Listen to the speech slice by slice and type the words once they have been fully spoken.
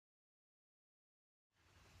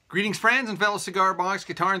Greetings friends and fellow cigar box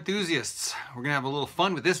guitar enthusiasts. We're going to have a little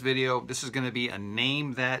fun with this video. This is going to be a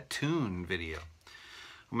Name That Tune video.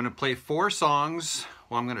 I'm going to play 4 songs.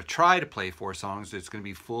 Well, I'm going to try to play 4 songs. It's going to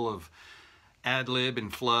be full of ad-lib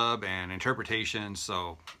and flub and interpretation,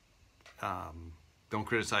 so don't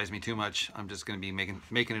criticize me too much. I'm just going to be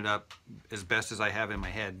making it up as best as I have in my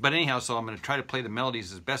head. But anyhow, so I'm going to try to play the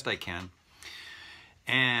melodies as best I can.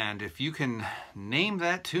 And if you can name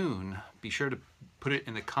that tune, be sure to put it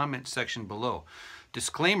in the comment section below.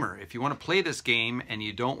 Disclaimer, if you want to play this game and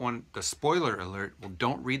you don't want the spoiler alert, well,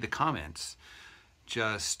 don't read the comments.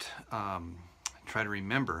 Just try to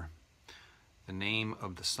remember the name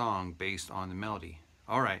of the song based on the melody.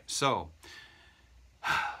 All right, so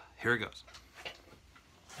here it goes.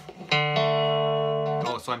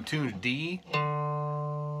 Oh, so I'm tuned D,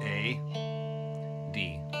 A,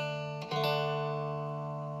 D.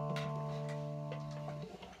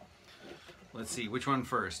 Let's see, which one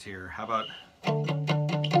first here? How about...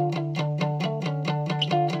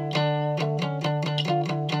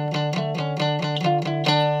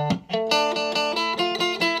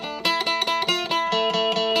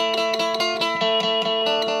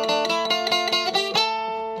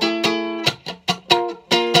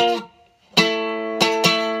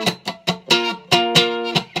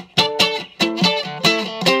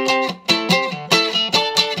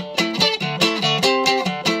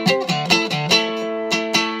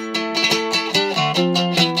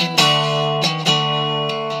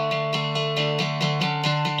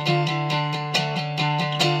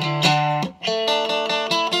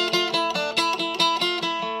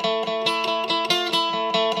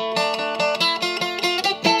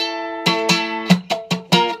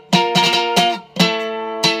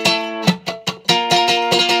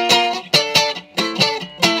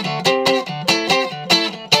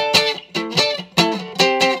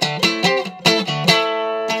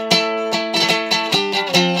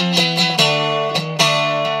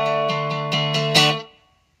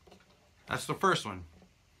 That's the first one.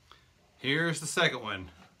 Here's the second one.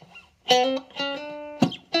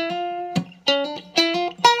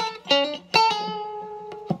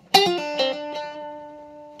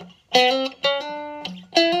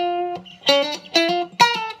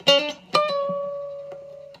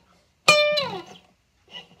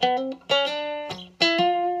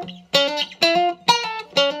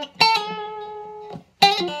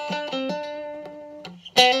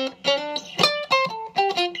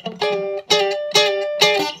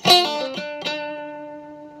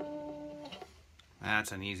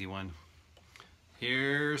 That's an easy one.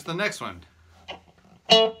 Here's the next one.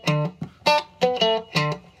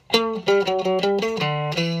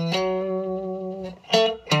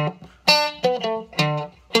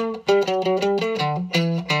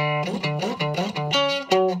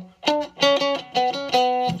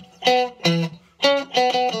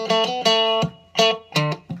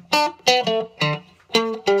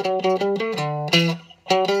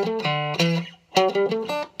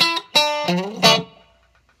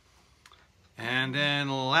 And then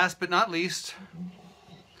last but not least,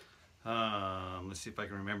 let's see if I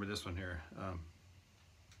can remember this one here.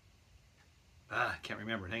 I can't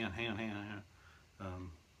remember it. Hang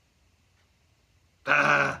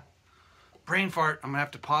on. Brain fart. I'm going to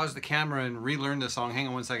have to pause the camera and relearn this song. Hang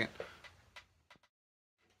on one second.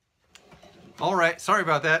 All right. Sorry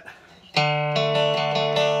about that.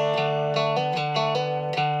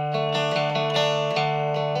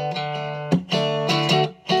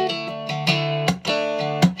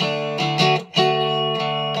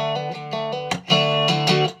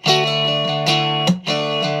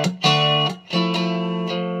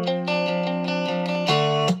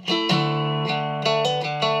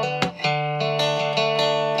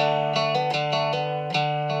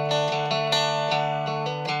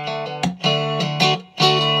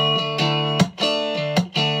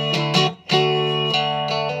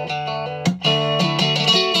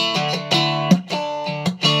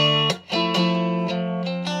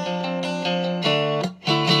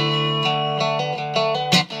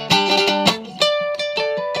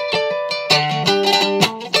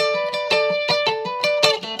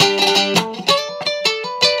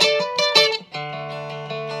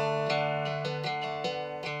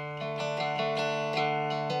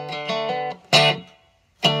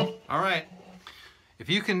 If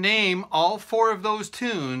you can name all 4 of those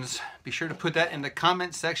tunes, be sure to put that in the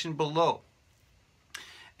comment section below.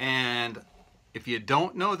 And if you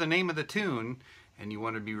don't know the name of the tune and you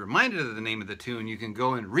want to be reminded of the name of the tune, you can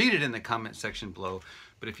go and read it in the comment section below.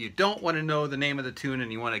 But if you don't want to know the name of the tune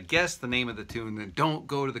and you want to guess the name of the tune, then don't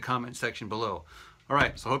go to the comment section below. All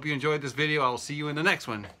right, so hope you enjoyed this video. I'll see you in the next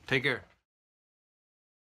one. Take care.